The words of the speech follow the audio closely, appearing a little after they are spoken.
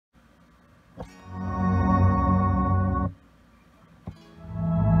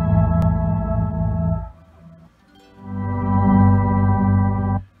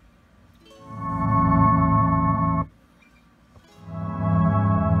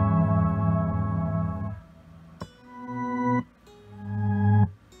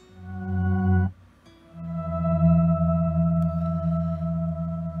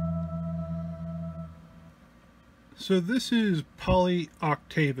So this is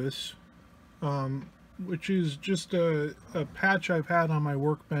Polyoctavous, which is just a patch I've had on my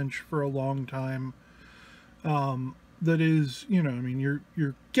workbench for a long time. That is, I mean,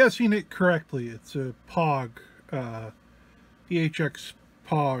 you're guessing it correctly. It's a POG, EHX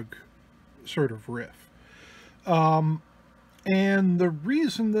POG sort of riff. And the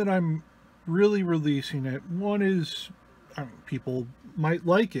reason that I'm really releasing it, one is, I mean, people might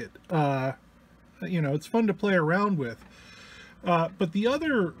like it. It's fun to play around with. But the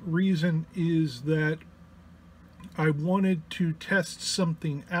other reason is that I wanted to test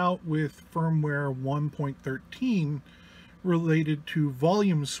something out with firmware 1.13 related to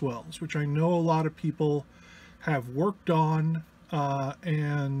volume swells, which I know a lot of people have worked on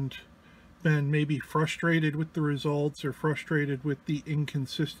and been maybe frustrated with the results or frustrated with the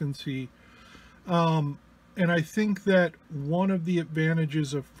inconsistency. And I think that one of the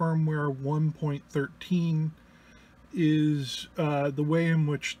advantages of firmware 1.13 is the way in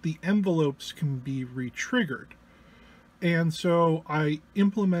which the envelopes can be re-triggered. And so I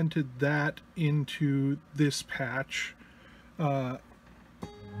implemented that into this patch.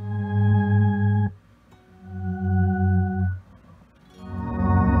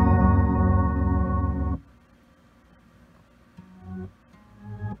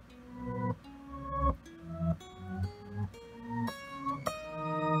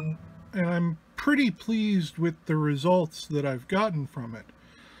 And I'm pretty pleased with the results that I've gotten from it.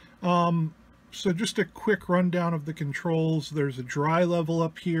 So just a quick rundown of the controls. There's a dry level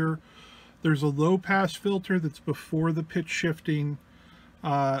up here. There's a low pass filter that's before the pitch shifting.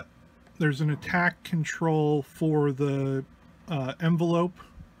 There's an attack control for the envelope.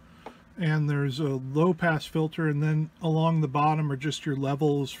 And there's a low pass filter, and then along the bottom are just your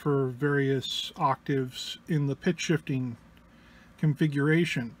levels for various octaves in the pitch shifting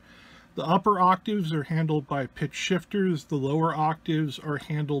configuration. The upper octaves are handled by pitch shifters. The lower octaves are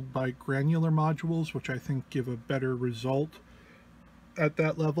handled by granular modules, which I think give a better result at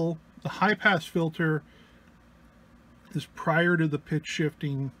that level. The high pass filter is prior to the pitch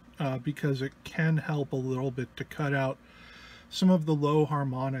shifting because it can help a little bit to cut out some of the low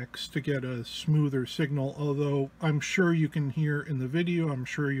harmonics to get a smoother signal, although I'm sure you can hear in the video, I'm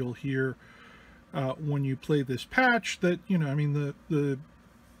sure you'll hear when you play this patch that, I mean, the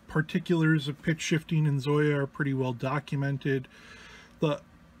particulars of pitch shifting in ZOIA are pretty well documented.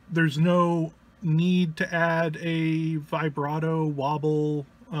 There's no need to add a vibrato wobble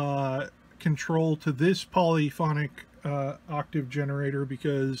control to this polyphonic octave generator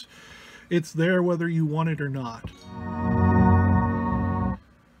because it's there whether you want it or not.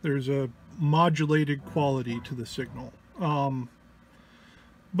 There's a modulated quality to the signal.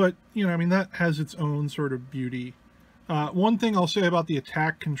 But, I mean, that has its own sort of beauty. One thing I'll say about the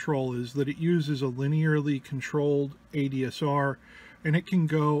attack control is that it uses a linearly controlled ADSR, and it can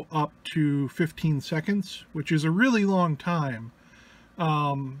go up to 15 seconds, which is a really long time.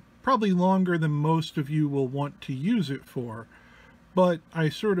 Probably longer than most of you will want to use it for. But I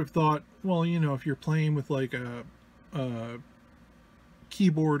sort of thought, well, if you're playing with like a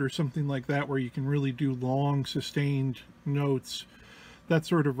keyboard or something like that where you can really do long sustained notes, that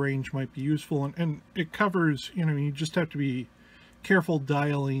sort of range might be useful, and it covers, you just have to be careful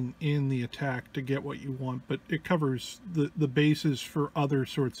dialing in the attack to get what you want, but it covers the bases for other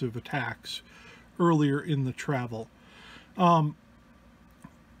sorts of attacks earlier in the travel. But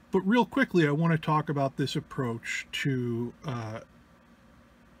real quickly, I want to talk about this approach to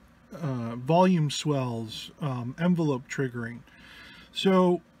volume swells, envelope triggering.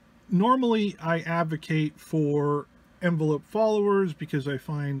 So normally I advocate for envelope followers because I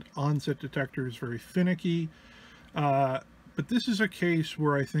find onset detectors very finicky. But this is a case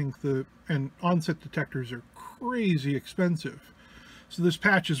where I think and onset detectors are crazy expensive. So this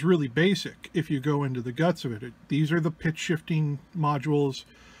patch is really basic if you go into the guts of it. These are the pitch shifting modules.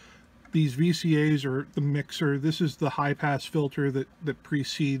 These VCAs are the mixer. This is the high pass filter that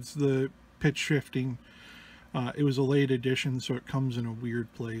precedes the pitch shifting. It was a late edition, so it comes in a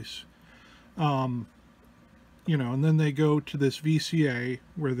weird place. And then they go to this VCA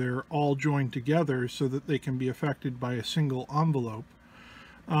where they're all joined together so that they can be affected by a single envelope.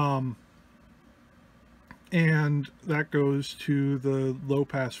 And that goes to the low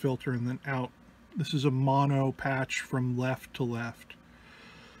pass filter and then out. This is a mono patch from left to left.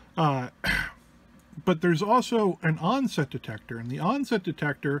 But there's also an onset detector, and the onset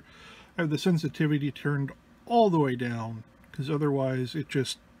detector, I have the sensitivity turned all the way down because otherwise it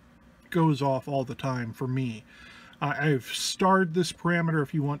just goes off all the time for me. I've starred this parameter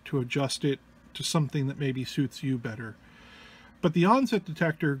if you want to adjust it to something that maybe suits you better. But the onset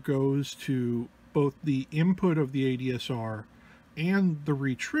detector goes to both the input of the ADSR and the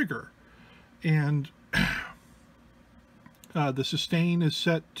retrigger. And the sustain is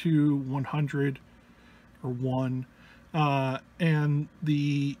set to 100 or 1, and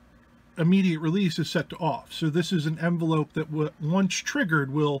the immediate release is set to off. So this is an envelope that once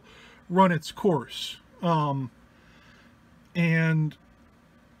triggered will run its course. And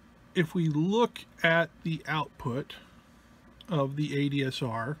if we look at the output of the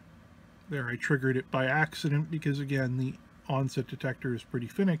ADSR, there, I triggered it by accident because, again, the onset detector is pretty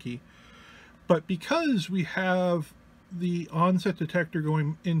finicky. But because we have the onset detector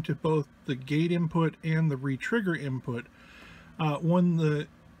going into both the gate input and the retrigger input, when the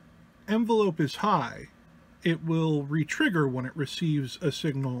envelope is high, it will retrigger when it receives a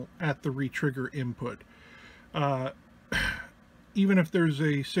signal at the retrigger input. Even if there's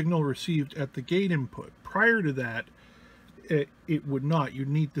a signal received at the gate input, prior to that, it would not. You'd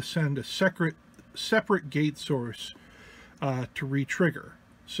need to send a separate gate source to retrigger.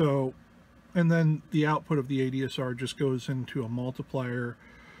 So, and then the output of the ADSR just goes into a multiplier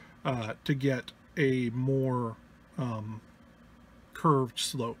to get a more curved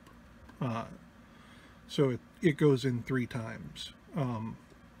slope. So it goes in 3 times.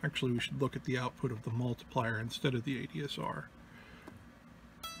 Actually, we should look at the output of the multiplier instead of the ADSR.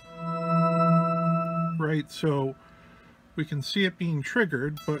 Right, so we can see it being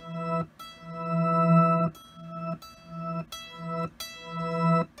triggered, but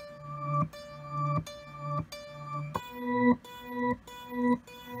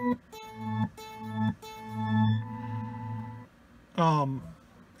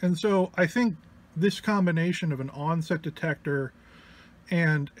and so I think this combination of an onset detector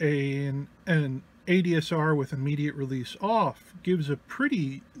and an ADSR with immediate release off gives a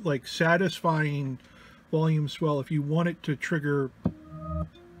pretty satisfying volume swell if you want it to trigger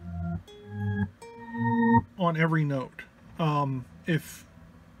on every note. If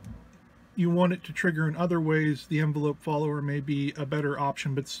you want it to trigger in other ways, the envelope follower may be a better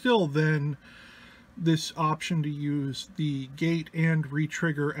option, but still then this option to use the gate and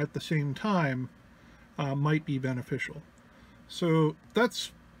retrigger at the same time might be beneficial. So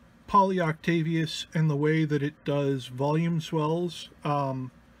that's Polyoctavous and the way that it does volume swells.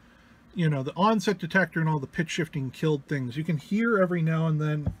 You know, the onset detector and all the pitch shifting killed things. You can hear every now and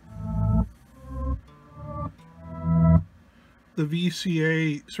then the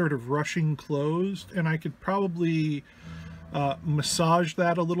VCA sort of rushing closed, and I could probably massage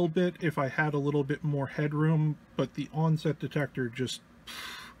that a little bit if I had a little bit more headroom, but the onset detector just...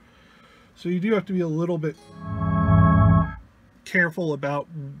 So you do have to be a little bit careful about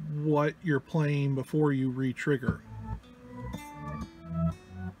what you're playing before you re-trigger.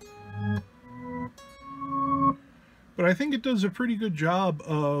 But I think it does a pretty good job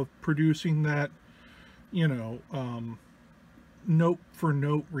of producing that, you know, note for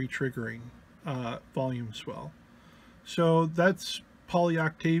note re-triggering volume swell. So that's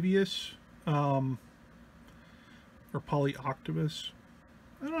Polyoctavous, or Polyoctavous.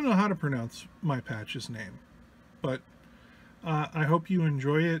 I don't know how to pronounce my patch's name, but I hope you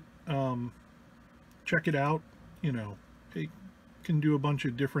enjoy it. Check it out. You know, it can do a bunch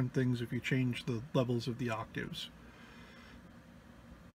of different things if you change the levels of the octaves.